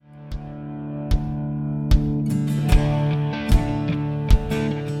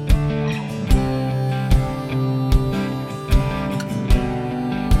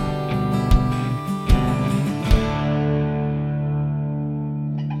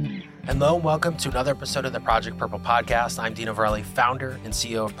Hello and welcome to another episode of the Project Purple podcast. I'm Dino Verrelli, founder and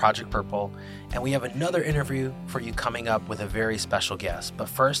CEO of Project Purple, and we have another interview for you coming up with a very special guest. But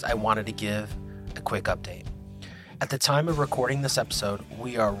first, I wanted to give a quick update. At the time of recording this episode,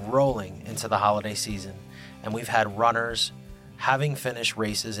 we are rolling into the holiday season, and we've had runners having finished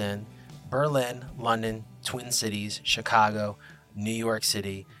races in Berlin, London, Twin Cities, Chicago, New York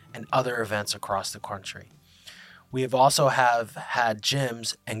City, and other events across the country. We have also had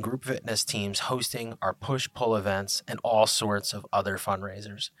gyms and group fitness teams hosting our push-pull events and all sorts of other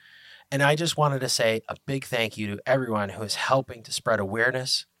fundraisers. And I just wanted to say a big thank you to everyone who is helping to spread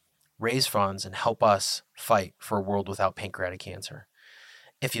awareness, raise funds, and help us fight for a world without pancreatic cancer.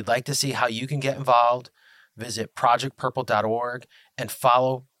 If you'd like to see how you can get involved, visit projectpurple.org and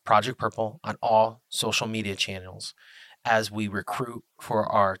follow Project Purple on all social media channels as we recruit for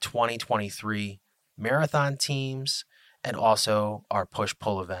our 2023 marathon teams and also our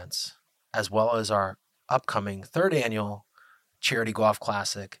push-pull events, as well as our upcoming third annual Charity Golf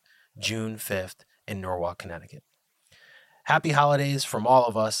Classic, June 5th in Norwalk, Connecticut. Happy holidays from all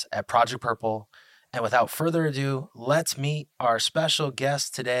of us at Project Purple. And without further ado, let's meet our special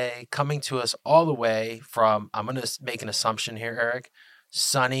guest today, coming to us all the way from, I'm going to make an assumption here, Eric,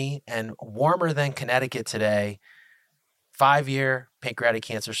 sunny and warmer than Connecticut today. 5-year pancreatic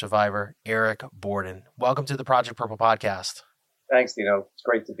cancer survivor, Eric Borden. Welcome to the Project Purple podcast. Thanks, Dino. It's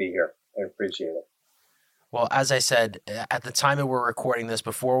great to be here. I appreciate it. Well, as I said, at the time that we're recording this,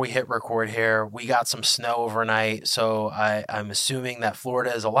 before we hit record here, we got some snow overnight. So I'm assuming that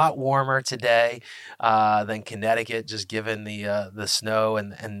Florida is a lot warmer today than Connecticut, just given the snow.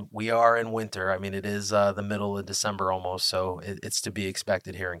 And we are in winter. I mean, it is the middle of December almost. So it's to be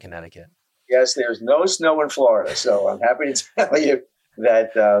expected here in Connecticut. Yes, there's no snow in Florida, so I'm happy to tell you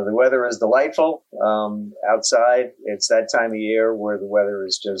that the weather is delightful outside. It's that time of year where the weather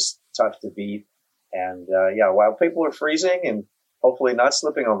is just tough to beat. And while people are freezing and hopefully not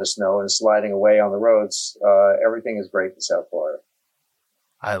slipping on the snow and sliding away on the roads, everything is great in South Florida.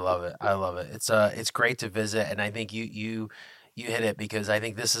 I love it. I love it. It's great to visit, and I think you hit it, because I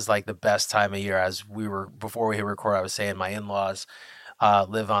think this is like the best time of year. As before we hit record, I was saying my in-laws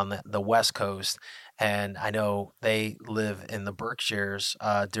live on the West Coast, and I know they live in the Berkshires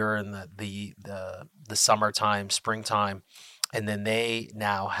during the summertime, springtime, and then they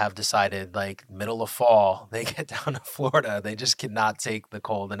now have decided, like middle of fall, they get down to Florida. They just cannot take the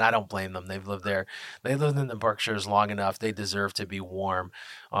cold, and I don't blame them. They've lived there. They lived in the Berkshires long enough. They deserve to be warm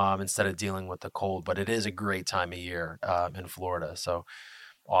instead of dealing with the cold. But it is a great time of year in Florida. So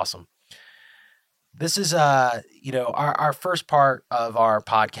awesome. This is, our first part of our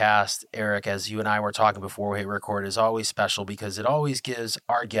podcast, Eric, as you and I were talking before we hit record, is always special because it always gives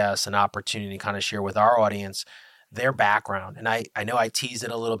our guests an opportunity to kind of share with our audience their background. And I know I teased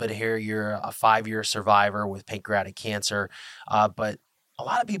it a little bit here. You're a 5-year survivor with pancreatic cancer, but a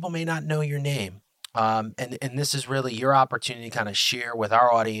lot of people may not know your name. And this is really your opportunity to kind of share with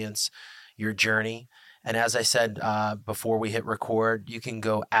our audience your journey. And as I said before we hit record, you can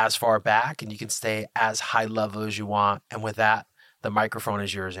go as far back and you can stay as high level as you want. And with that, the microphone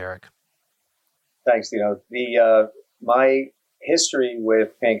is yours, Eric. Thanks, Dino. My history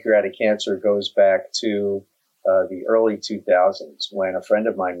with pancreatic cancer goes back to the early 2000s when a friend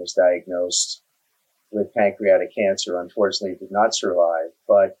of mine was diagnosed with pancreatic cancer. Unfortunately, did not survive,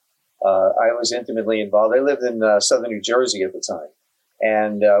 but I was intimately involved. I lived in southern New Jersey at the time.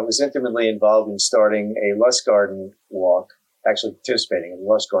 And was intimately involved in starting a Lustgarten walk, actually participating in a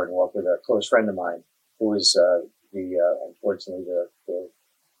Lustgarten walk with a close friend of mine who was unfortunately the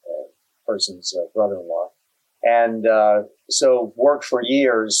person's brother-in-law. And so worked for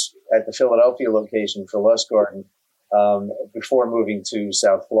years at the Philadelphia location for Lustgarten before moving to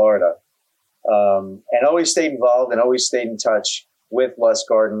South Florida. And always stayed involved and always stayed in touch with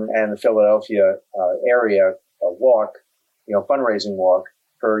Lustgarten and the Philadelphia area walk, fundraising walk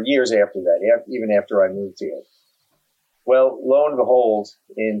for years after that, even after I moved here. Well, lo and behold,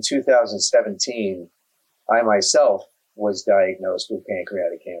 in 2017, I myself was diagnosed with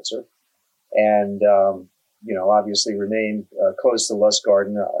pancreatic cancer and, obviously remained close to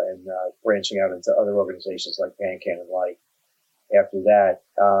Lustgarten and branching out into other organizations like PanCan and Light after that.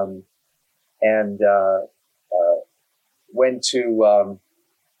 Went to,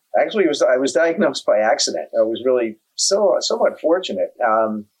 I was diagnosed by accident. I was really somewhat fortunate.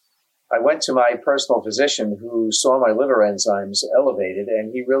 I went to my personal physician who saw my liver enzymes elevated,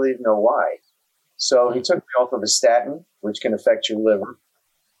 and he really didn't know why. So he took me off of a statin, which can affect your liver.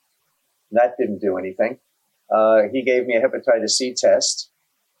 That didn't do anything. He gave me a hepatitis C test.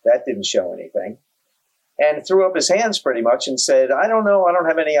 That didn't show anything. and threw up his hands pretty much and said, I don't know. I don't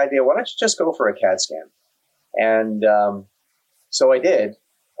have any idea. Why don't you just go for a CAT scan? And so I did,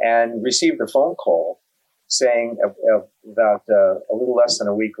 and received a phone call saying about a little less than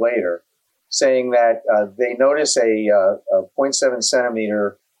a week later, saying that they noticed a 0.7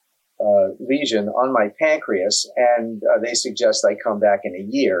 centimeter lesion on my pancreas, and they suggest I come back in a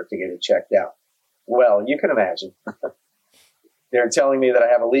year to get it checked out. Well, you can imagine. They're telling me that I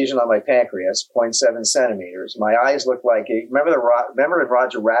have a lesion on my pancreas, 0.7 centimeters. My eyes look like, remember in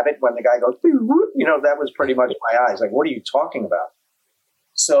Roger Rabbit when the guy goes, that was pretty much my eyes. Like, what are you talking about?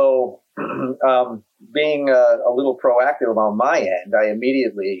 So being a little proactive on my end, I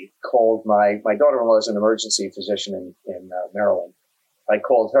immediately called my daughter-in-law is an emergency physician in Maryland. I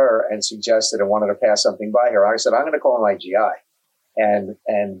called her and suggested I wanted to pass something by her. I said, I'm going to call my GI and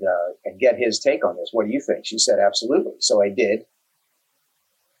get his take on this. What do you think? She said, absolutely. So I did.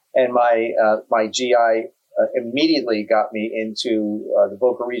 And my GI immediately got me into the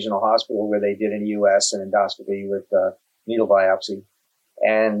Boca Regional Hospital, where they did an EUS and endoscopy with needle biopsy.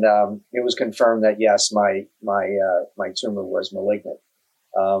 And it was confirmed that, yes, my tumor was malignant.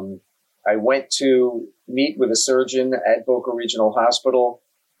 I went to meet with a surgeon at Boca Regional Hospital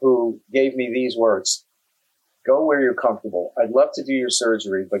who gave me these words: go where you're comfortable. I'd love to do your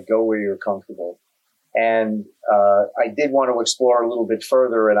surgery, but go where you're comfortable. And I did want to explore a little bit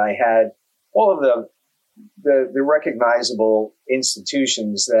further, and I had all of the recognizable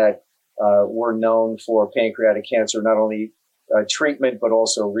institutions that were known for pancreatic cancer, not only treatment, but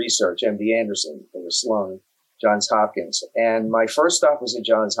also research. MD Anderson, there was Sloan, Johns Hopkins. And my first stop was at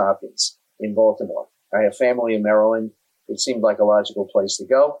Johns Hopkins in Baltimore. I have family in Maryland. It seemed like a logical place to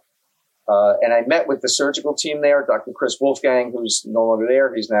go. And I met with the surgical team there, Dr. Chris Wolfgang, who's no longer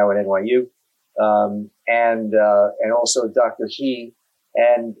there. He's now at NYU. And also Dr. He.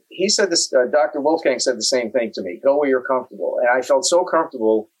 And he said this, Dr. Wolfgang said the same thing to me: go where you're comfortable. And I felt so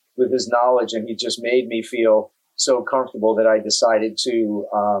comfortable with his knowledge, and he just made me feel so comfortable that I decided to,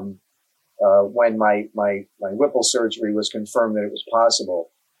 when my Whipple surgery was confirmed that it was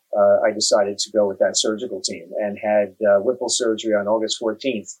possible, I decided to go with that surgical team and had Whipple surgery on August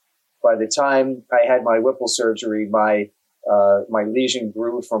 14th. By the time I had my Whipple surgery, my lesion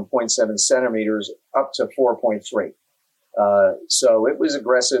grew from 0.7 centimeters up to 4.3. So it was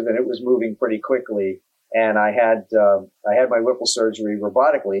aggressive and it was moving pretty quickly. And I had my Whipple surgery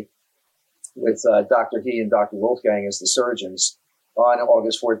robotically with Dr. He and Dr. Wolfgang as the surgeons on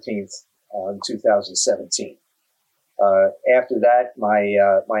August 14th, 2017. After that, my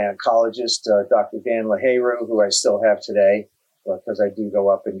oncologist, Dr. Dan LaHeyru, who I still have today, because I do go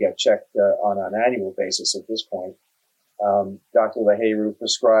up and get checked on an annual basis at this point. Dr. LaHeyru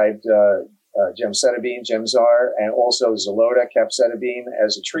prescribed gemcitabine, Gemzar, and also Xeloda, capecitabine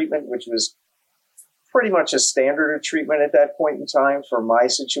as a treatment, which was pretty much a standard of treatment at that point in time for my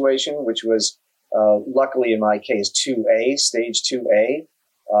situation, which was luckily in my case 2A, stage 2A.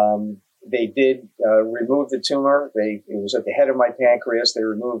 They did remove the tumor. It was at the head of my pancreas. They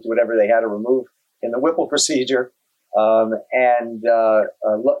removed whatever they had to remove in the Whipple procedure.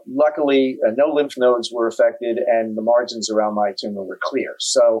 Luckily, no lymph nodes were affected, and the margins around my tumor were clear.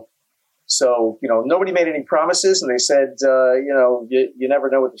 So, nobody made any promises, and they said, you never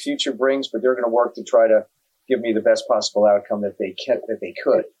know what the future brings, but they're going to work to try to give me the best possible outcome that they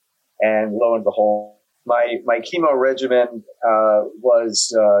could. And lo and behold, my chemo regimen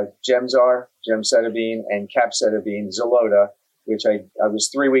was Gemzar, gemcitabine, and capecitabine, Xeloda, which I was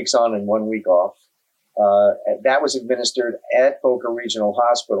 3 weeks on and 1 week off. That was administered at Boca Regional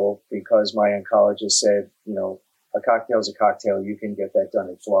Hospital because my oncologist said, a cocktail's a cocktail. You can get that done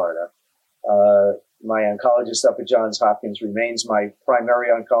in Florida. My oncologist up at Johns Hopkins remains my primary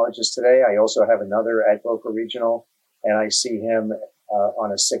oncologist today. I also have another at Boca Regional, and I see him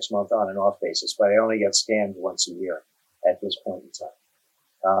on a 6-month on and off basis, but I only get scanned once a year at this point in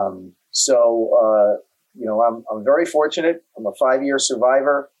time. I'm very fortunate. I'm a 5-year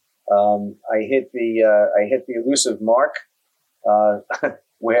survivor. I hit the elusive mark,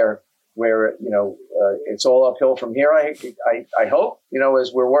 where it's all uphill from here. I hope,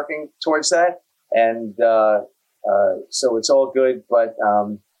 as we're working towards that. And, so it's all good, but,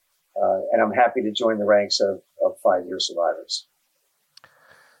 and I'm happy to join the ranks of 5-year survivors.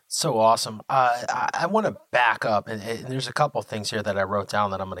 So awesome. I want to back up, and there's a couple things here that I wrote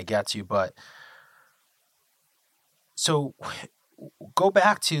down that I'm going to get to, but so go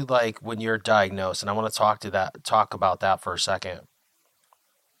back to like when you're diagnosed, and I want to talk about that for a second.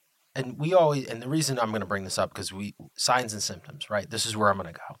 And the reason I'm going to bring this up, because signs and symptoms, right? This is where I'm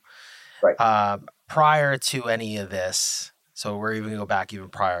going to go. Right. Prior to any of this, so we're even going to go back even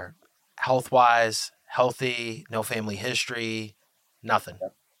prior, health-wise, healthy, no family history, nothing.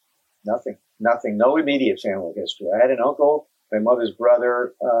 Nothing. No immediate family history. I had an uncle, my mother's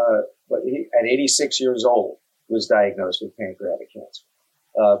brother, but he, at 86 years old, was diagnosed with pancreatic cancer.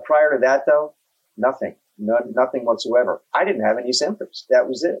 Prior to that, though, nothing. Nothing whatsoever. I didn't have any symptoms. That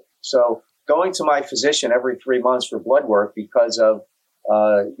was it. So going to my physician every 3 months for blood work because of,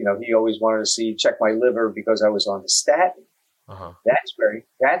 he always wanted to check my liver because I was on the statin. Uh-huh.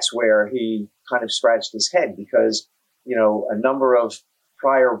 That's where he kind of scratched his head because, a number of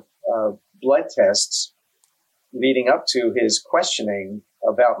prior blood tests leading up to his questioning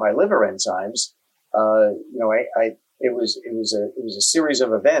about my liver enzymes, it was a series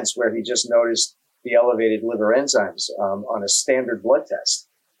of events where he just noticed the elevated liver enzymes on a standard blood test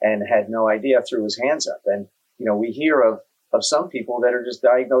and had no idea, threw his hands up. And we hear of some people that are just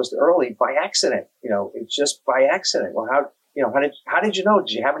diagnosed early by accident. It's just by accident. Well, how did you know?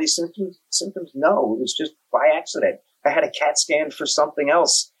 Did you have any symptoms? No, it was just by accident. I had a CAT scan for something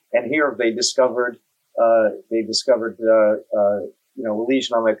else, and here they discovered a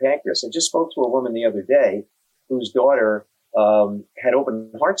lesion on my pancreas. I just spoke to a woman the other day whose daughter had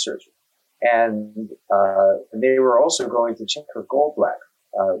open heart surgery, and they were also going to check her gallbladder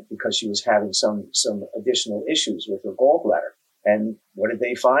because she was having some additional issues with her gallbladder. And what did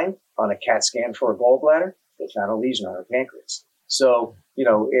they find on a CAT scan for a gallbladder? They found a lesion on her pancreas. So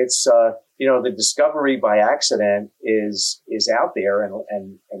it's the discovery by accident is out there,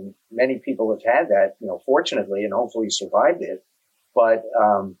 and many people have had that, fortunately, and hopefully survived it. But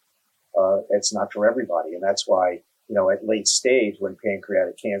it's not for everybody, and that's why at late stage when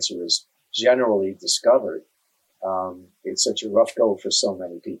pancreatic cancer is generally discovered, it's such a rough go for so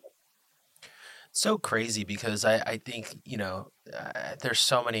many people. So crazy because I think, there's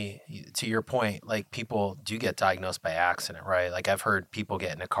so many, to your point, like people do get diagnosed by accident, right? Like I've heard people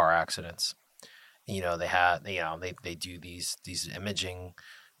get into car accidents. They do these imaging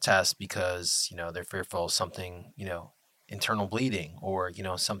tests because, they're fearful of something, internal bleeding or,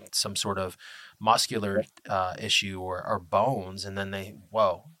 some sort of muscular issue or bones. And then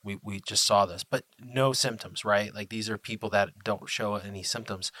we just saw this, but no symptoms, right? Like these are people that don't show any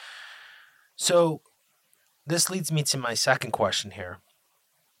symptoms. So this leads me to my second question here.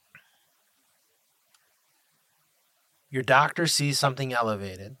 Your doctor sees something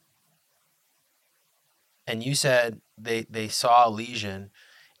elevated, and you said they saw a lesion.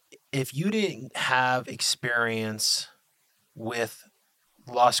 If you didn't have experience with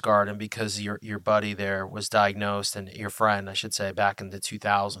Lustgarten because your buddy there was diagnosed, and your friend, I should say, back in the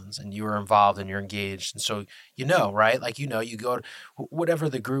 2000s, and you were involved and you're engaged. And so, right? Like, you go to whatever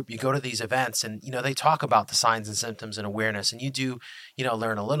the group, you go to these events and, they talk about the signs and symptoms and awareness, and you do,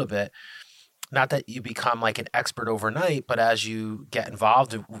 learn a little bit. Not that you become like an expert overnight, but as you get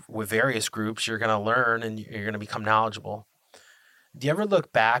involved with various groups, you're going to learn and you're going to become knowledgeable. Do you ever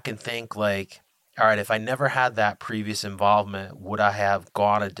look back and think like, all right, if I never had that previous involvement, would I have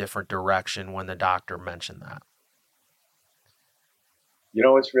gone a different direction when the doctor mentioned that?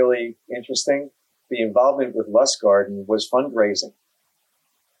 What's really interesting? The involvement with Lustgarten was fundraising.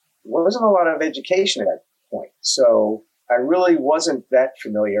 There wasn't a lot of education at that point. So I really wasn't that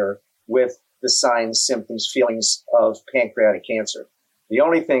familiar with the signs, symptoms, feelings of pancreatic cancer. The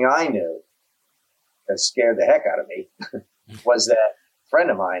only thing I knew that scared the heck out of me was that friend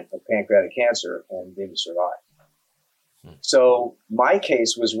of mine with pancreatic cancer and didn't survive. So my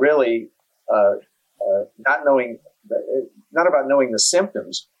case was really not about knowing the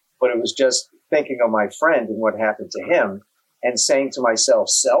symptoms, but it was just thinking of my friend and what happened to him and saying to myself,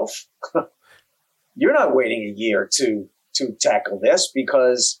 you're not waiting a year to tackle this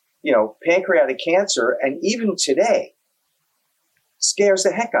because, pancreatic cancer, and even today, scares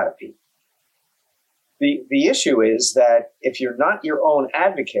the heck out of people. The issue is that if you're not your own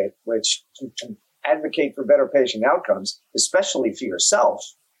advocate, which to advocate for better patient outcomes, especially for yourself,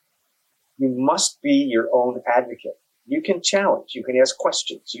 you must be your own advocate. You can challenge, you can ask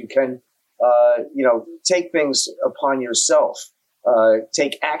questions, you can, take things upon yourself,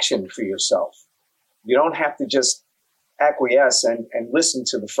 take action for yourself. You don't have to just acquiesce and listen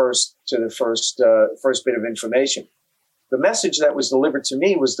to the first bit of information. The message that was delivered to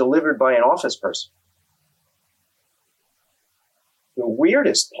me was delivered by an office person. The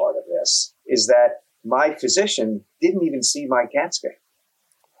weirdest part of this is that my physician didn't even see my CAT scan.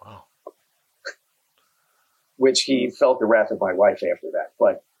 Wow. Which he felt the wrath of my wife after that,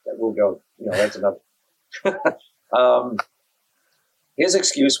 but we'll go, that's another. His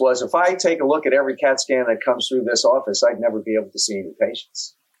excuse was, if I take a look at every CAT scan that comes through this office, I'd never be able to see any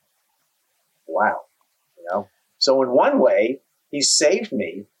patients. Wow. So in one way, he saved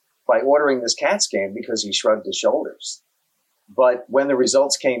me by ordering this CAT scan because he shrugged his shoulders. But when the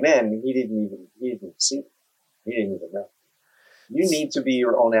results came in, he didn't even see them. He didn't even know. You need to be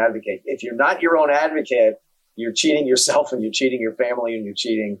your own advocate. If you're not your own advocate, you're cheating yourself and you're cheating your family and you're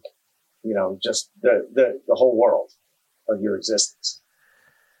cheating, just the whole world of your existence.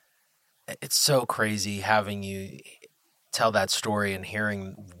 It's so crazy having you tell that story and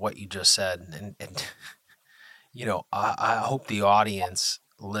hearing what you just said. And I hope the audience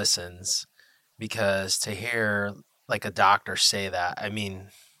listens, because to hear like a doctor say that, I mean,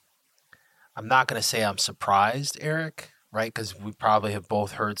 I'm not going to say I'm surprised, Eric, right? Because we probably have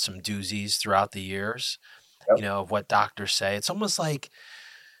both heard some doozies throughout the years, Yep. Of what doctors say. It's almost like,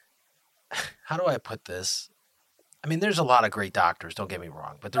 how do I put this? I mean, there's a lot of great doctors, don't get me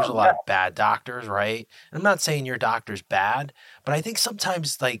wrong, but there's a lot of bad doctors, right? And I'm not saying your doctor's bad, but I think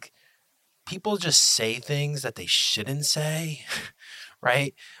sometimes like people just say things that they shouldn't say,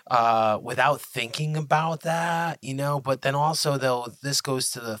 right? Without thinking about that, but then also though, this goes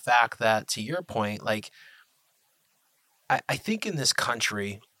to the fact that, to your point, like, I think in this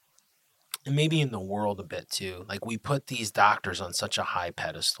country, and maybe in the world a bit too, like we put these doctors on such a high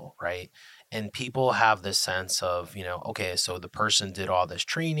pedestal, right? And people have this sense of, okay, so the person did all this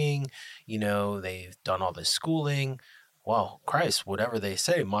training, they've done all this schooling. Well, Christ, whatever they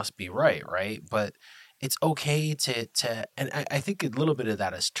say must be right, right? But it's okay and I think a little bit of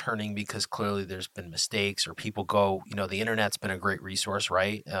that is turning, because clearly there's been mistakes, or people go, the internet's been a great resource,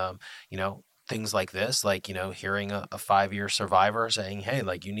 right? Things like this, like, hearing a 5-year survivor saying, hey,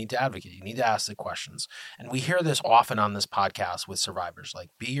 like, you need to advocate, you need to ask the questions. And we hear this often on this podcast with survivors,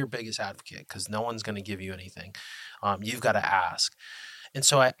 like, be your biggest advocate, because no one's going to give you anything. You've got to ask. And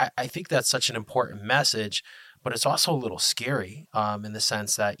so I think that's such an important message, but it's also a little scary in the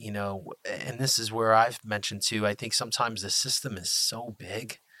sense that, and this is where I've mentioned too, I think sometimes the system is so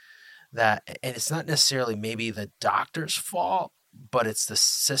big that, and it's not necessarily maybe the doctor's fault, but it's the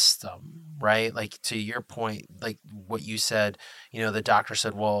system, right? Like, to your point, like what you said, the doctor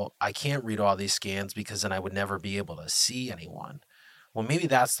said, well, I can't read all these scans because then I would never be able to see anyone. Well, maybe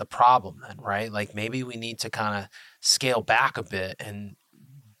that's the problem then, right? Like, maybe we need to kind of scale back a bit, and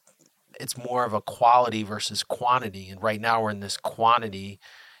it's more of a quality versus quantity. And right now we're in this quantity,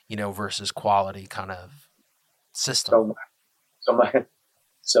 versus quality kind of system.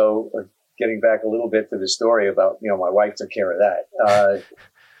 So getting back a little bit to the story about, my wife took care of that.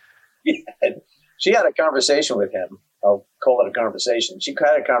 She had a conversation with him. I'll call it a conversation. She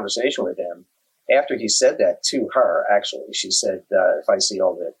had a conversation with him after he said that to her. Actually, she said, if I see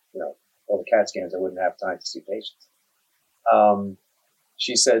all the CAT scans, I wouldn't have time to see patients.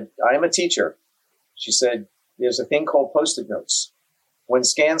 She said, I am a teacher. She said, there's a thing called Post-it notes. When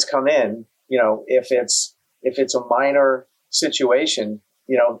scans come in, if it's a minor situation,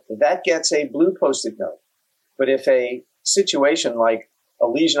 that gets a blue Post-it note. But if a situation like a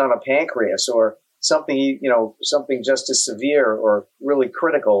lesion on a pancreas or something, something just as severe or really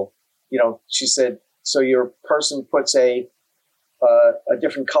critical, she said, so your person puts a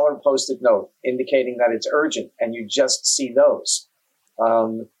different color Post-it note indicating that it's urgent, and you just see those.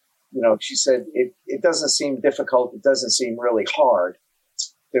 She said, it doesn't seem difficult. It doesn't seem really hard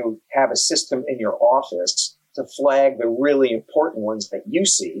to have a system in your office to flag the really important ones that you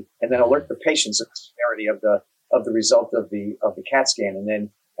see, and then alert the patients of the severity of the result of the CAT scan,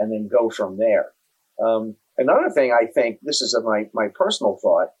 and then go from there. Another thing, I think, this is my personal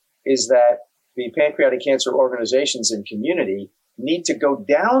thought, is that the pancreatic cancer organizations and community need to go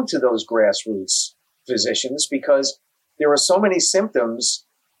down to those grassroots physicians, because there are so many symptoms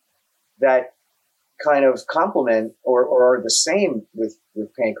that kind of complement or are the same with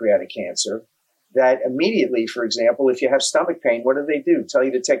pancreatic cancer, that immediately, for example, if you have stomach pain, what do? Tell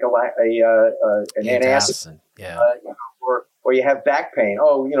you to take an antacid, or you have back pain.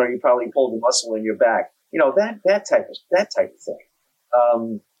 Oh, you probably pulled a muscle in your back. That type of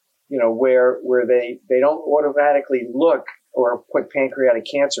thing. Where they don't automatically look or put pancreatic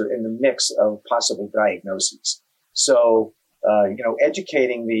cancer in the mix of possible diagnoses. So,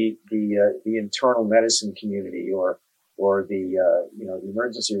 educating the internal medicine community or the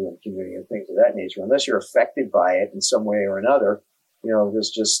emergency room community and things of that nature, unless you're affected by it in some way or another, there's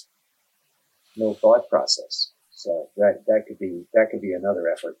just no thought process. So that could be another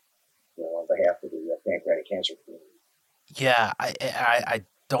effort, on behalf of the pancreatic cancer community. Yeah, I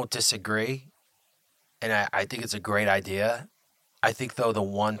don't disagree, and I think it's a great idea. I think though the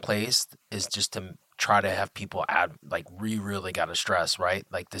one place is just to try to have people we really got to stress, right?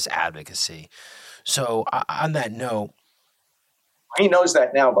 Like this advocacy. So on that note, he knows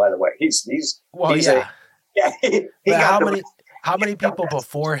that now, by the way. He got How many people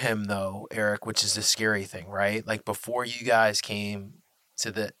before him though, Eric, which is the scary thing, right? Like before you guys came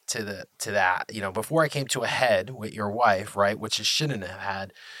to that, before I came to a head with your wife, right? Which it shouldn't have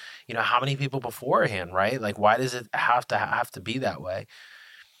had, how many people beforehand, right? Like why does it have to be that way?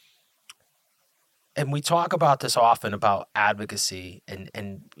 And we talk about this often about advocacy and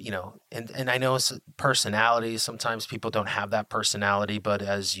I know it's personalities. Sometimes people don't have that personality, but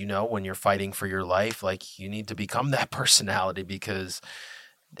as you know, when you're fighting for your life, like you need to become that personality because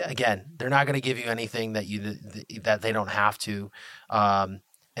again, they're not going to give you anything that they don't have to. And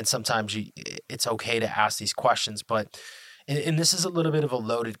sometimes it's okay to ask these questions, but, and this is a little bit of a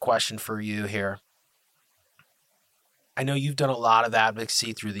loaded question for you here. I know you've done a lot of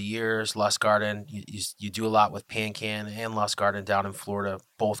advocacy through the years. Lustgarten, you do a lot with PanCan and Lustgarten down in Florida,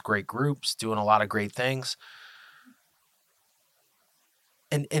 both great groups doing a lot of great things.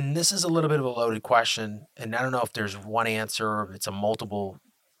 And this is a little bit of a loaded question, and I don't know if there's one answer or if it's a multiple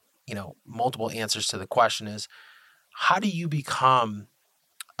answers to the question is, how do you become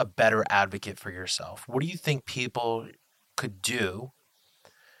a better advocate for yourself? What do you think people could do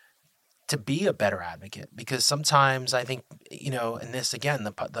to be a better advocate? Because sometimes I think, and this again,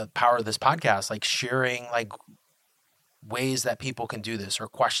 the power of this podcast, like sharing like ways that people can do this or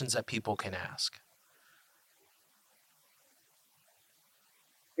questions that people can ask.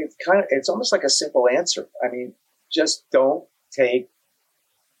 It's almost like a simple answer. I mean, just don't take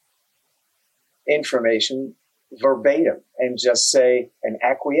information verbatim and just say and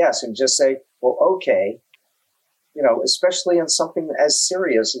acquiesce and just say, well, okay, especially in something as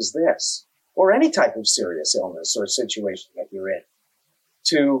serious as this, or any type of serious illness or situation that you're in,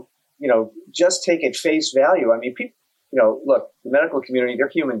 to, just take at face value. I mean, people, look, the medical community, they're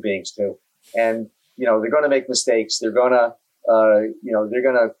human beings too. And, they're going to make mistakes. They're going to,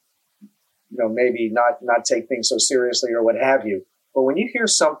 maybe not take things so seriously or what have you. But when you hear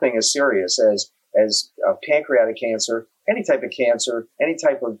something as serious as pancreatic cancer, any type of cancer, any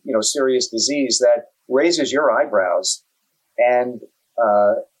type of, serious disease that raises your eyebrows and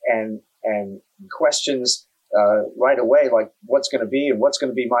questions right away, like what's going to be and what's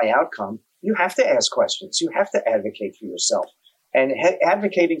going to be my outcome, you have to ask questions. You have to advocate for yourself. And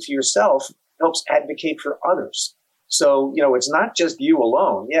advocating for yourself helps advocate for others. So, it's not just you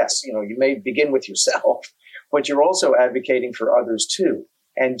alone. Yes, you may begin with yourself, but you're also advocating for others too.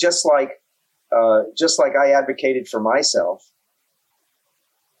 And just like I advocated for myself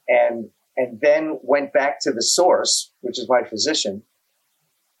and then went back to the source, which is my physician,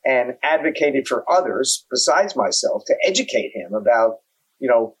 and advocated for others besides myself to educate him about,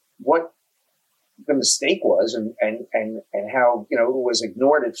 what the mistake was and how, it was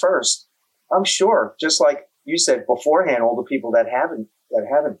ignored at first. I'm sure, just like you said beforehand, all the people that haven't,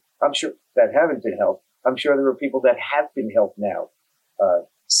 I'm sure that haven't been helped. I'm sure there are people that have been helped now,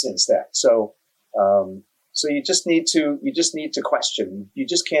 since that. So you just need to question. You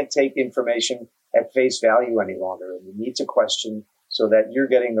just can't take information at face value any longer. And you need to question so that you're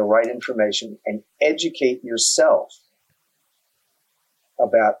getting the right information and educate yourself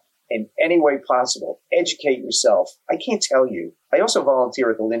about, in any way possible, educate yourself. I can't tell you. I also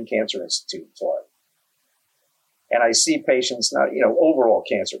volunteer at the Lynn Cancer Institute in Florida. And I see patients, not, overall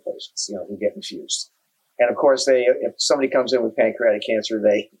cancer patients, who get infused. And of course, if somebody comes in with pancreatic cancer,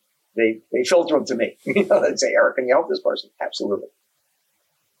 they filter them to me. They say, Eric, can you help this person? Absolutely.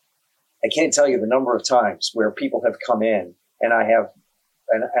 I can't tell you the number of times where people have come in and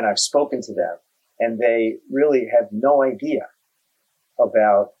I've spoken to them and they really have no idea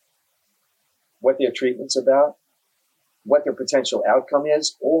about what their treatment's about, what their potential outcome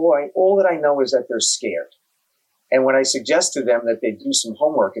is. All that I know is that they're scared. And when I suggest to them that they do some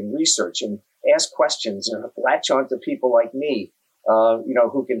homework and research and ask questions and latch on to people like me,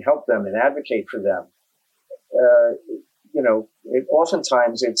 who can help them and advocate for them,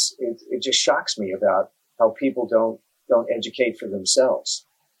 oftentimes it just shocks me about how people don't educate for themselves.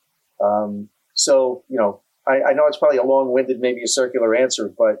 I know it's probably a long-winded, maybe a circular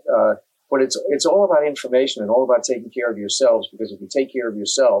answer, but it's all about information and all about taking care of yourselves, because if you take care of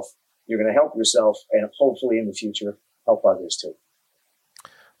yourself, you're going to help yourself and hopefully in the future help others too.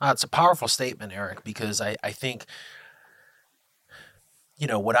 It's a powerful statement, Eric, because I think,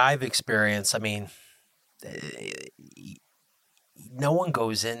 what I've experienced, I mean, no one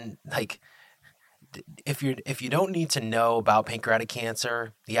goes in, like, if you don't need to know about pancreatic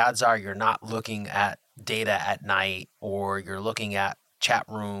cancer, the odds are you're not looking at data at night, or you're looking at chat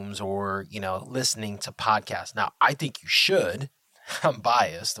rooms, or, listening to podcasts. Now, I think you should. I'm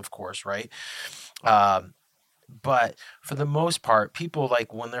biased, of course, right? But for the most part, people,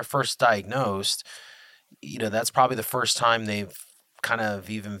 like, when they're first diagnosed, that's probably the first time they've kind of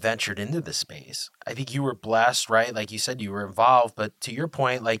even ventured into the space. I think you were blessed, right? Like you said, you were involved, but to your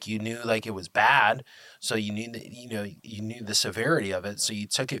point, like you knew like it was bad. So you knew that, you knew the severity of it. So you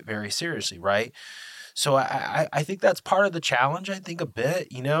took it very seriously, right? So I think that's part of the challenge, I think a bit,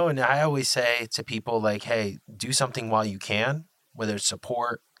 and I always say to people like, hey, do something while you can, whether it's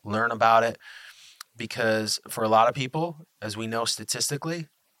support, learn about it, because for a lot of people, as we know statistically,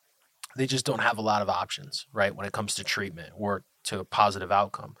 they just don't have a lot of options, right, when it comes to treatment or to a positive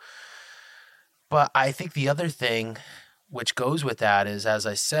outcome. But I think the other thing which goes with that is, as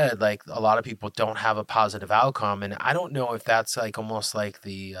I said, like a lot of people don't have a positive outcome. And I don't know if that's like almost like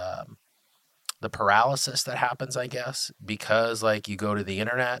the paralysis that happens, I guess, because like you go to the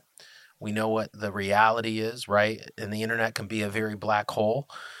internet, we know what the reality is, right? And the internet can be a very black hole.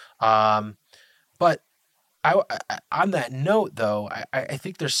 But on that note, though, I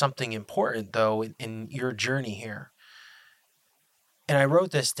think there's something important, though, in your journey here. And I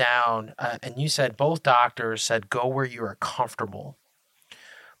wrote this down, and you said both doctors said go where you are comfortable.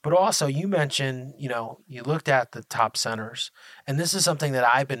 But also, you mentioned, you looked at the top centers, and this is something that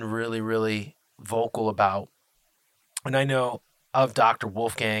I've been really, really vocal about. And I know of Dr.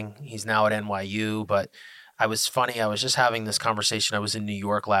 Wolfgang, he's now at NYU, but I was just having this conversation. I was in New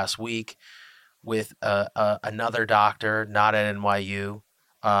York last week with another doctor, not at NYU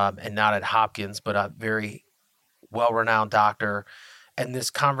and not at Hopkins, but a very well-renowned doctor. And this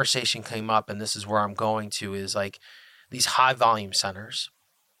conversation came up, and this is where I'm going to, is like these high volume centers.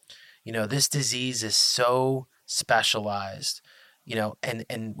 This disease is so specialized,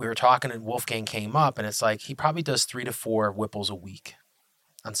 and we were talking and Wolfgang came up, and it's like he probably does 3 to 4 Whipples a week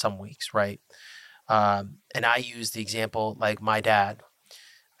on some weeks, right? And I use the example like my dad.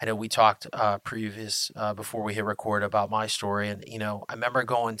 I know we talked before we hit record about my story, and I remember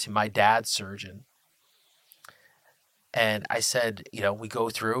going to my dad's surgeon, and I said, we go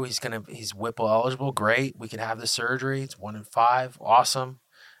through. He's Whipple eligible, great. We can have the surgery. It's 1 in 5, awesome.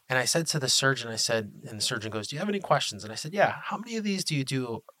 And I said to the surgeon, and the surgeon goes, "Do you have any questions?" And I said, "Yeah. How many of these do you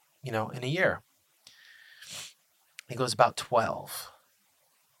do, in a year?" He goes, "About 12."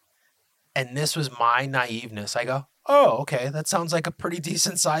 And this was my naiveness. I go, "Oh, okay. That sounds like a pretty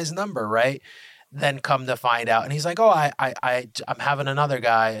decent sized number, right?" Then come to find out, and he's like, "Oh, I'm having another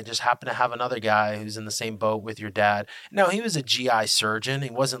guy. I just happen to have another guy who's in the same boat with your dad." No, he was a GI surgeon.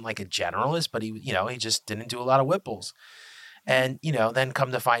 He wasn't like a generalist, but he just didn't do a lot of Whipples. And, then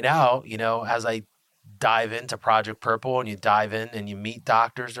come to find out, as I dive into Project Purple and you dive in and you meet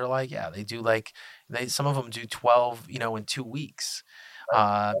doctors, they're like, yeah, they do some of them do 12, in 2 weeks,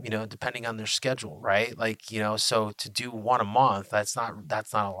 depending on their schedule, right? Like, so to do 1 a month, that's not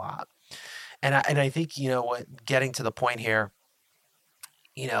a lot. And I think, getting to the point here,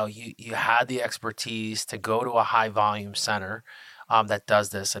 you had the expertise to go to a high volume center that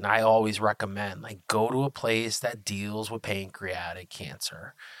does this. And I always recommend like go to a place that deals with pancreatic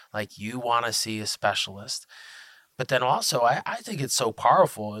cancer. Like you want to see a specialist. But then also I think it's so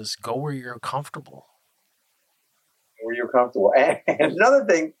powerful is go where you're comfortable. Where you're comfortable. And another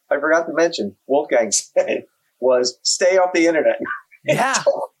thing I forgot to mention, Wolfgang said was stay off the internet. Yeah.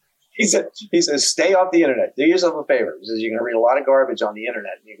 He says, stay off the internet. Do yourself a favor. He says, you're going to read a lot of garbage on the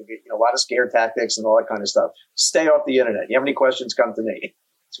internet. You can get a lot of scare tactics and all that kind of stuff. Stay off the internet. You have any questions, come to me.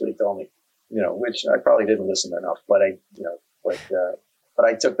 That's what he told me, which I probably didn't listen enough, but but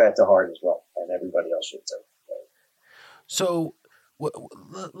I took that to heart as well. And everybody else should too. So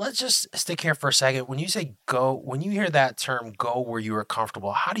let's just stick here for a second. When you say go, when you hear that term, go where you are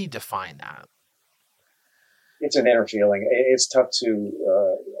comfortable, how do you define that? It's an inner feeling. It's tough to,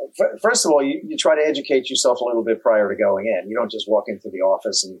 first of all, you try to educate yourself a little bit prior to going in. You don't just walk into the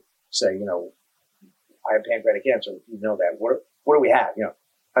office and say, I have pancreatic cancer. You know that. What do we have?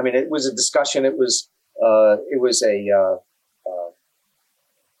 I mean, it was a discussion. It was a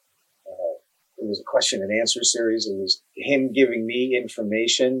question and answer series. It was him giving me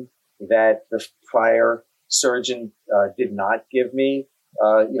information that the prior surgeon did not give me.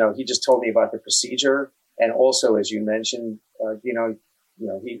 He just told me about the procedure. And also, as you mentioned, he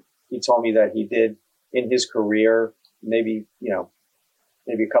told me that he did in his career, maybe a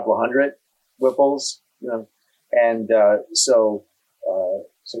couple of hundred Whipples, and so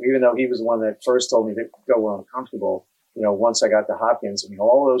even though he was the one that first told me to go where I'm comfortable, once I got to Hopkins,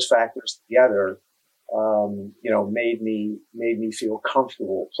 all those factors together, made me feel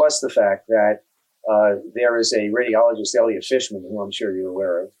comfortable. Plus the fact that there is a radiologist, Elliot Fishman, who I'm sure you're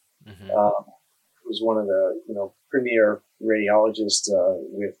aware of. Mm-hmm. Who's one of the premier radiologists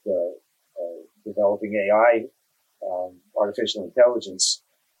with developing AI, artificial intelligence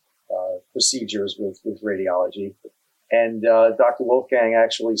procedures with radiology. And Dr. Wolfgang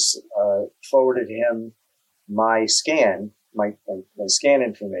actually forwarded him my scan, my scan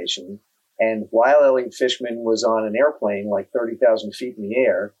information. And while Elliot Fishman was on an airplane like 30,000 feet in the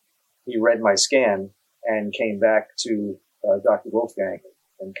air, he read my scan and came back to Dr. Wolfgang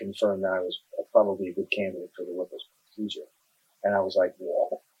and confirmed that I was probably a good candidate for the Whipple's procedure. And I was like,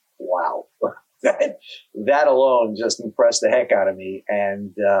 whoa, wow. that alone just impressed the heck out of me.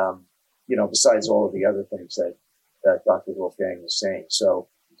 And, besides all of the other things that Dr. Wolfgang was saying. So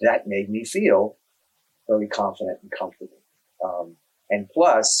that made me feel very confident and comfortable. And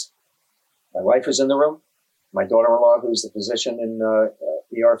plus, my wife was in the room. My daughter-in-law, who's the physician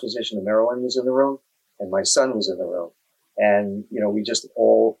ER physician in Maryland, was in the room. And my son was in the room. And, we just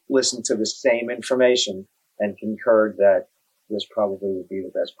all listened to the same information and concurred that this probably would be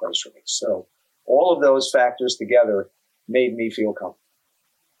the best price for me. So all of those factors together made me feel comfortable.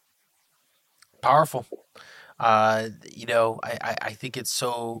 Powerful. I think it's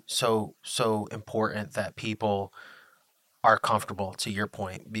so important that people are comfortable, to your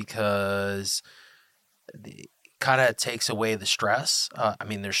point, because it kind of takes away the stress.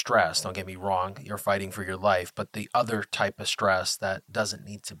 There's stress, don't get me wrong. You're fighting for your life, but the other type of stress that doesn't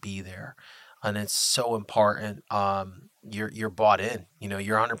need to be there. And it's so important. You're bought in,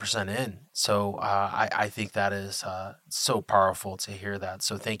 you're 100% in. So I think that is so powerful to hear that.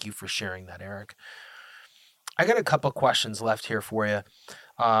 So thank you for sharing that, Eric. I got a couple questions left here for you.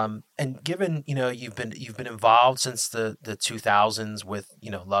 And given, you've been involved since the 2000s with,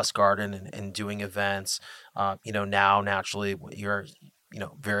 Lustgarten and doing events, now naturally you're,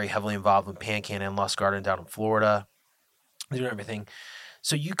 very heavily involved with PanCan and Lustgarten down in Florida, doing everything.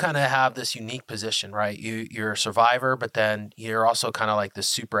 So you kind of have this unique position, right? You're a survivor, but then you're also kind of like the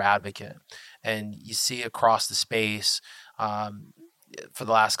super advocate, and you see across the space for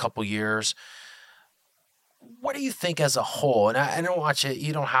the last couple years. What do you think as a whole? And I don't want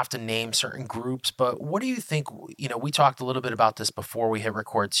you don't have to name certain groups, but what do you think, we talked a little bit about this before we hit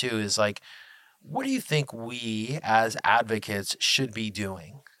record too, is like, what do you think we as advocates should be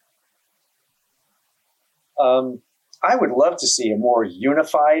doing? I would love to see a more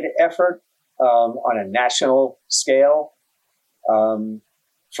unified effort on a national scale from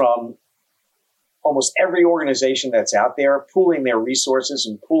almost every organization that's out there, pooling their resources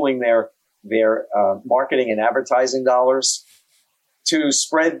and pooling their marketing and advertising dollars to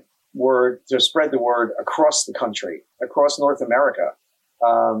spread the word across the country, across North America,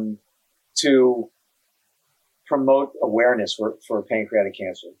 to promote awareness for pancreatic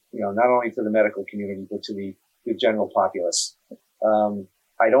cancer. Not only to the medical community but to the general populace.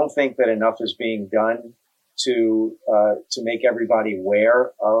 I don't think that enough is being done to make everybody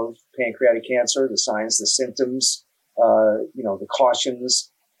aware of pancreatic cancer, the signs, the symptoms, the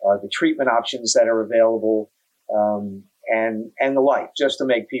cautions, the treatment options that are available, and the like, just to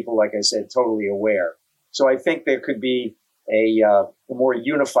make people, like I said, totally aware. So I think there could be a more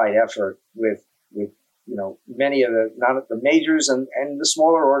unified effort with many of the majors and the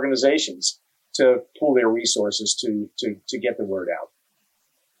smaller organizations to pool their resources to get the word out.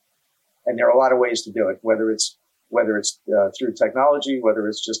 And there are a lot of ways to do it, whether it's through technology, whether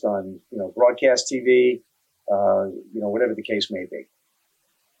it's just on broadcast TV, whatever the case may be.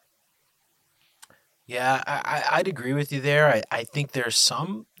 Yeah, I'd agree with you there. I think there's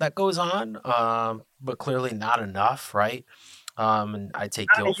some that goes on, but clearly not enough, right? And I take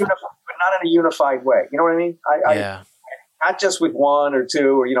guilt, but not in a unified way. You know what I mean? Yeah. Not just with one or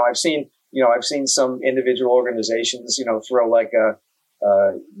two, or I've seen some individual organizations, throw like a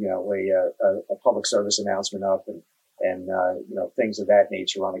public service announcement up and things of that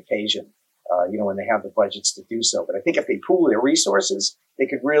nature on occasion, when they have the budgets to do so. But I think if they pool their resources, they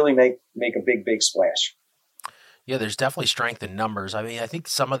could really make a big splash. Yeah, there's definitely strength in numbers. I think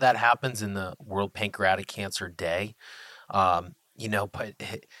some of that happens in the World Pancreatic Cancer Day, but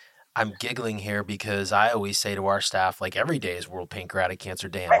I'm giggling here because I always say to our staff, like, every day is World Pancreatic Cancer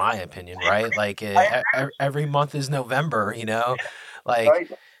Day, in my opinion, right? Like every month is November, like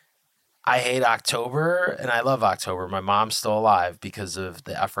Right. I hate October and I love October. My mom's still alive because of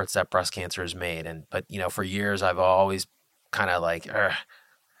the efforts that breast cancer has made. But for years I've always kind of like,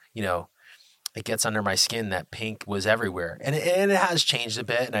 it gets under my skin that pink was everywhere, and it has changed a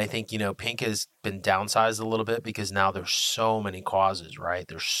bit. And I think, pink has been downsized a little bit because now there's so many causes, right?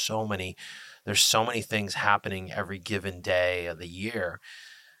 There's so many things happening every given day of the year.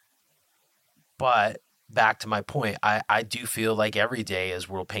 But back to my point, I do feel like every day is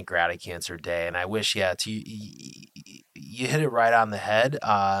World Pancreatic Cancer Day. And I wish, you hit it right on the head.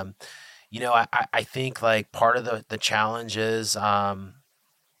 I think like part of the challenge is,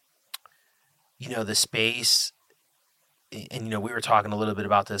 the space, and, we were talking a little bit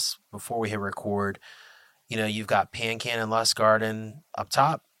about this before we hit record. You've got PanCan and Lustgarten up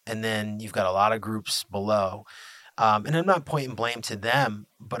top, and then you've got a lot of groups below. And I'm not pointing blame to them,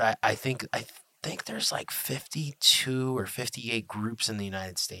 but I think there's like 52 or 58 groups in the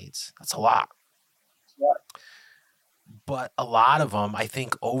United States. That's a lot. Yeah. But a lot of them, I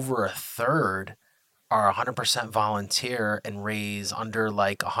think over a third, are 100% volunteer and raise under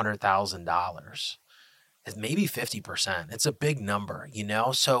like $100,000. It's maybe 50%. It's a big number,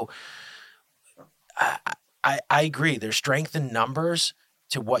 So I agree. There's strength in numbers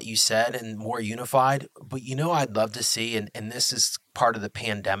to what you said and more unified. But I'd love to see, and this is part of the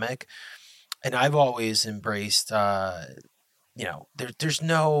pandemic, and I've always embraced, there's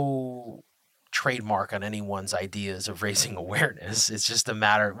no trademark on anyone's ideas of raising awareness. It's just a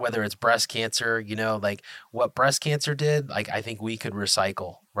matter whether it's breast cancer, like what breast cancer did, like I think we could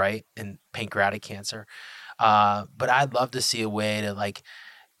recycle, right? And pancreatic cancer. But I'd love to see a way to like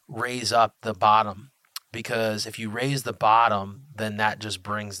raise up the bottom, because if you raise the bottom, then that just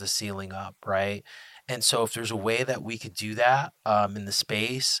brings the ceiling up, right? And so if there's a way that we could do that in the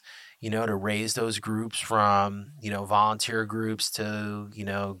space, to raise those groups from, volunteer groups to,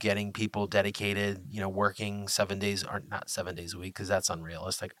 getting people dedicated, working 7 days, or not 7 days a week, because that's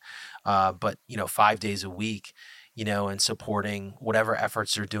unrealistic, but, 5 days a week, and supporting whatever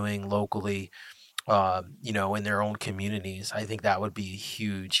efforts they're doing locally, in their own communities. I think that would be a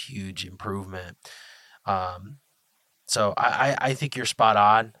huge, huge improvement. So I think you're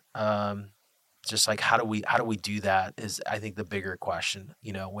spot on. Just like how do we do that is, I think, the bigger question,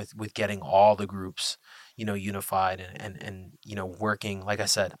 with getting all the groups, unified and working. Like I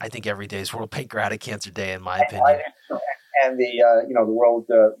said, I think every day is World Pancreatic Cancer Day, in my opinion. And the world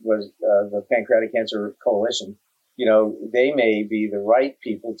was the Pancreatic Cancer Coalition. They may be the right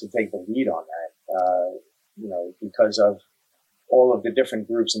people to take the lead on that. Because of all of the different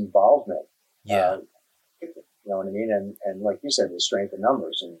groups' involvement. Yeah. You know what I mean? And like you said, the strength in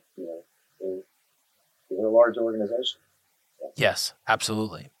numbers, and they're a large organization. So. Yes,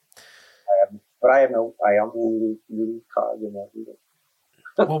 absolutely. I am the little cog in that wheel.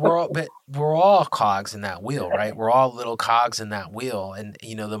 Well, we're all cogs in that wheel, right? We're all little cogs in that wheel, and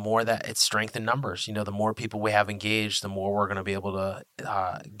the more that it's strength in numbers, the more people we have engaged, the more we're going to be able to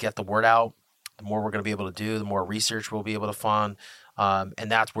get the word out. The more we're going to be able to do, the more research we'll be able to fund,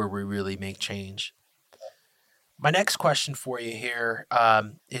 and that's where we really make change. My next question for you here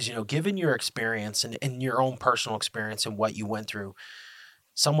is, given your experience and your own personal experience and what you went through,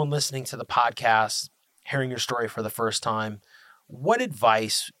 someone listening to the podcast, hearing your story for the first time, what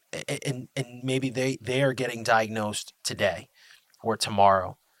advice, and maybe they are getting diagnosed today or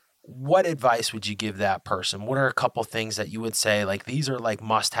tomorrow, what advice would you give that person? What are a couple things that you would say, like, these are like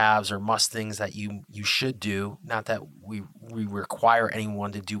must-haves or must things that you should do? Not that we require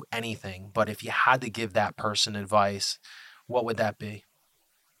anyone to do anything, but if you had to give that person advice, what would that be?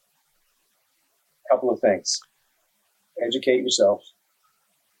 A couple of things. Educate yourself.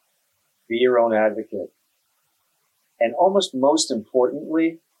 Be your own advocate. And almost most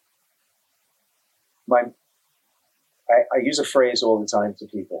importantly, I use a phrase all the time to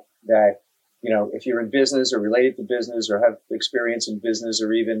people that, if you're in business or related to business or have experience in business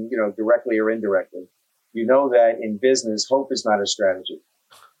or even, directly or indirectly, that in business, hope is not a strategy.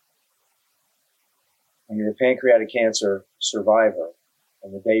 When you're a pancreatic cancer survivor,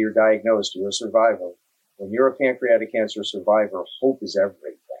 and the day you're diagnosed, you're a survivor. When you're a pancreatic cancer survivor, hope is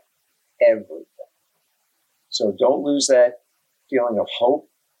everything. Everything. So don't lose that feeling of hope.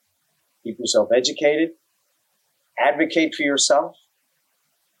 Keep yourself educated. Advocate for yourself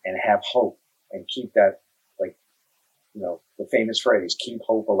and have hope, and keep that, the famous phrase, keep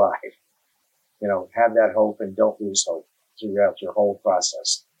hope alive. Have that hope and don't lose hope throughout your whole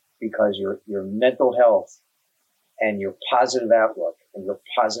process, because your mental health and your positive outlook and your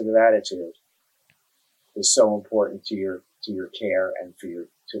positive attitude is so important to your care and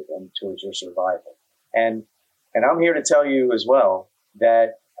towards your survival. And I'm here to tell you as well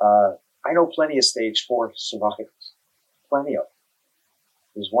that I know plenty of stage 4 survivors. Plenty of them.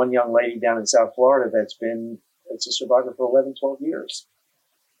 There's one young lady down in South Florida it's a survivor for 11, 12 years.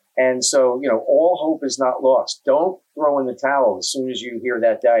 And so, all hope is not lost. Don't throw in the towel as soon as you hear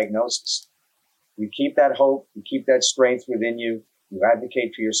that diagnosis. You keep that hope, you keep that strength within you, you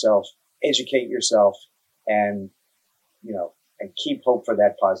advocate for yourself, educate yourself, and keep hope for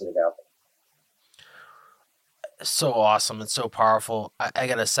that positive outcome. So awesome and so powerful. I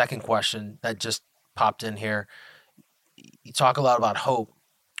got a second question that just popped in here. You talk a lot about hope.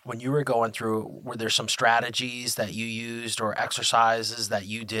 when you were going through, were there some strategies that you used or exercises that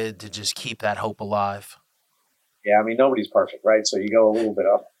you did to just keep that hope alive? Yeah, I mean, nobody's perfect, right? So you go a little bit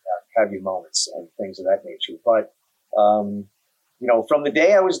up, have your moments and things of that nature. But, from the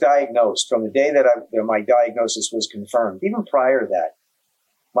day I was diagnosed, from the day that my diagnosis was confirmed, even prior to that,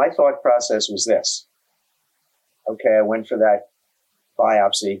 my thought process was this. Okay, I went for that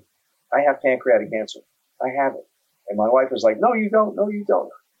biopsy. I have pancreatic cancer. I have it. And my wife was like, no, you don't. No, you don't.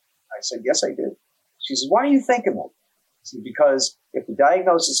 I said, yes, I do. She says, why are you thinking that? I said, because if the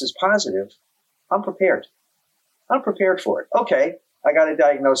diagnosis is positive, I'm prepared. I'm prepared for it. Okay, I got a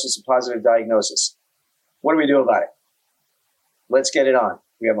diagnosis, a positive diagnosis. What do we do about it? Let's get it on.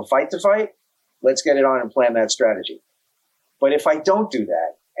 We have a fight to fight. Let's get it on and plan that strategy. But if I don't do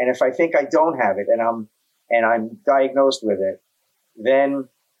that, and if I think I don't have it, and I'm diagnosed with it, then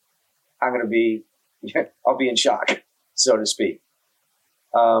I'm going to be, I'll be in shock, so to speak.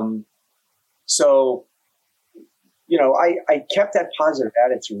 I kept that positive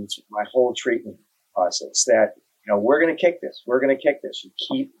attitude through my whole treatment process that, we're going to kick this. We're going to kick this. You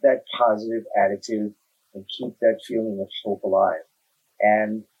keep that positive attitude and keep that feeling of hope alive.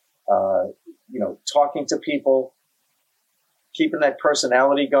 And, talking to people, keeping that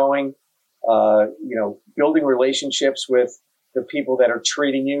personality going, building relationships with the people that are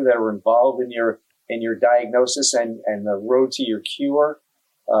treating you, that are involved in your diagnosis and the road to your cure,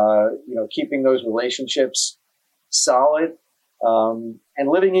 keeping those relationships solid, and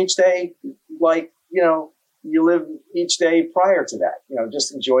living each day like, you live each day prior to that.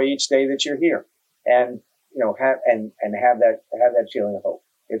 Just enjoy each day that you're here, and have that feeling of hope.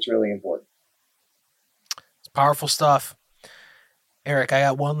 It's really important. It's powerful stuff. Eric, I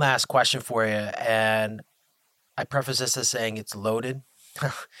got one last question for you, and I preface this as saying it's loaded.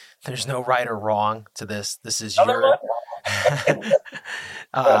 There's no right or wrong to this. This is your.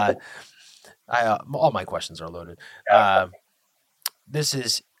 All my questions are loaded. This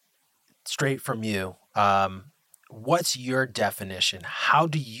is straight from you. What's your definition? How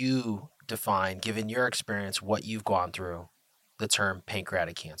do you define, given your experience, what you've gone through, the term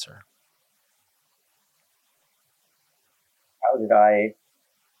pancreatic cancer? How did I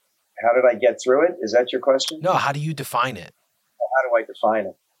get through it? Is that your question? No, how do you define it? How do I define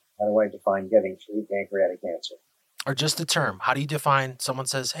it? How do I define getting through pancreatic cancer? Or just the term. How do you define, someone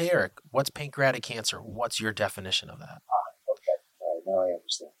says, hey, Eric, what's pancreatic cancer? What's your definition of that? Okay. All right, now I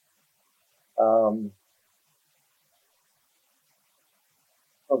understand. I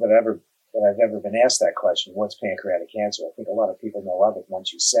don't know that I've ever been asked that question. What's pancreatic cancer? I think a lot of people know of it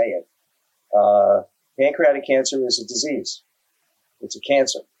once you say it. Pancreatic cancer is a disease. It's a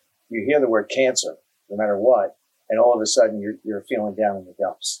cancer. You hear the word cancer, no matter what, and all of a sudden you're feeling down in the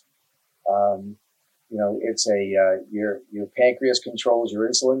dumps. It's your pancreas controls your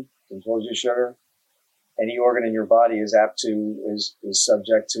insulin, controls your sugar. Any organ in your body is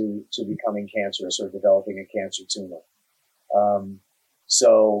subject to becoming cancerous or developing a cancer tumor.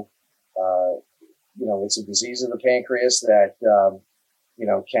 It's a disease of the pancreas that,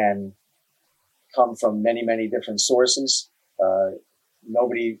 can come from many, many different sources.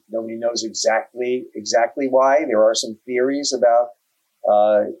 Nobody knows exactly why. There are some theories about,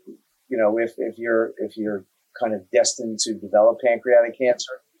 if you're kind of destined to develop pancreatic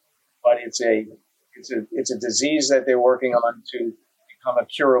cancer, but it's a disease that they're working on to become a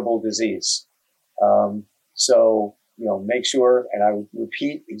curable disease. Make sure, and I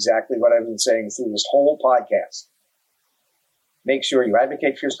repeat exactly what I've been saying through this whole podcast. Make sure you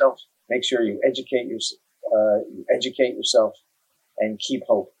advocate for yourself. Make sure you educate yourself, and keep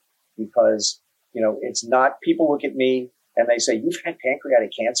hope, because it's not. People look at me and they say, "You've had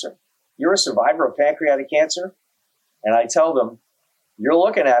pancreatic cancer. You're a survivor of pancreatic cancer," and I tell them, "You're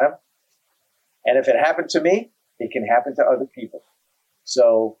looking at them, and if it happened to me, it can happen to other people."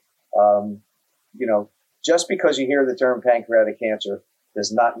 So, just because you hear the term pancreatic cancer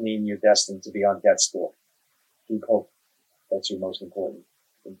does not mean you're destined to be on death's door. Keep hope. That's your most important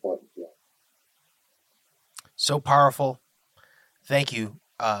feeling. So powerful. Thank you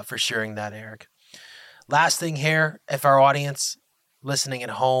for sharing that, Eric. Last thing here, if our audience listening at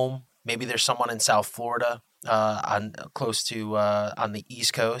home, maybe there's someone in South Florida, on the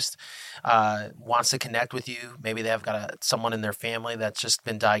East Coast, wants to connect with you. Maybe they've got someone in their family that's just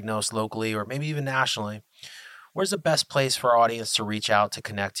been diagnosed locally or maybe even nationally. Where's the best place for our audience to reach out to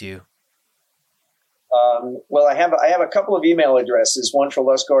connect to you? Well, I have a couple of email addresses, one for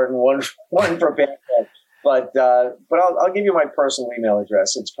Lustgard and one for Pancreatic. But I'll give you my personal email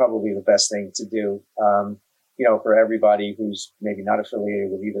address. It's probably the best thing to do, for everybody who's maybe not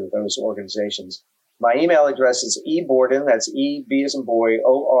affiliated with either of those organizations. My email address is eborden, that's E-B as in boy,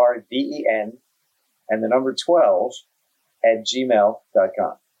 O-R-D-E-N, and the number 12 at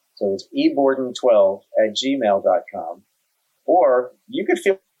gmail.com. So it's eborden12 at gmail.com. Or you could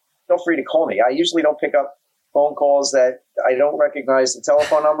feel free to call me. I usually don't pick up phone calls that I don't recognize the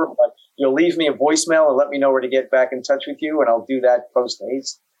telephone number, but you'll leave me a voicemail and let me know where to get back in touch with you, and I'll do that post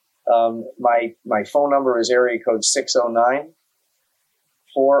haste. My phone number is area code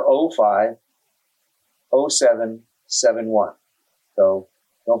 609-405-0771. So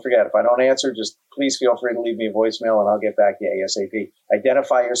don't forget, if I don't answer, just please feel free to leave me a voicemail and I'll get back to you ASAP.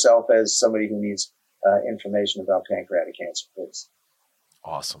 Identify yourself as somebody who needs information about pancreatic cancer, please.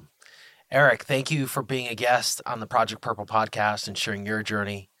 Awesome. Eric, thank you for being a guest on the Project Purple podcast and sharing your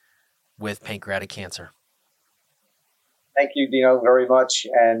journey with pancreatic cancer. Thank you, Dino, very much.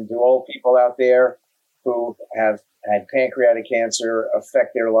 And to all people out there who have had pancreatic cancer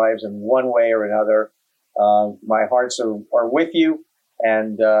affect their lives in one way or another, my hearts are with you.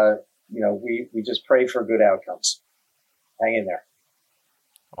 And, we just pray for good outcomes. Hang in there.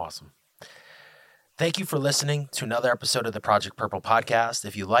 Awesome. Thank you for listening to another episode of the Project Purple podcast.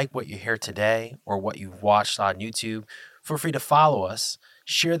 If you like what you hear today or what you've watched on YouTube, feel free to follow us,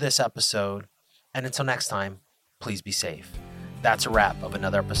 share this episode, and until next time, please be safe. That's a wrap of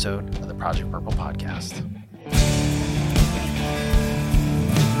another episode of the Project Purple podcast.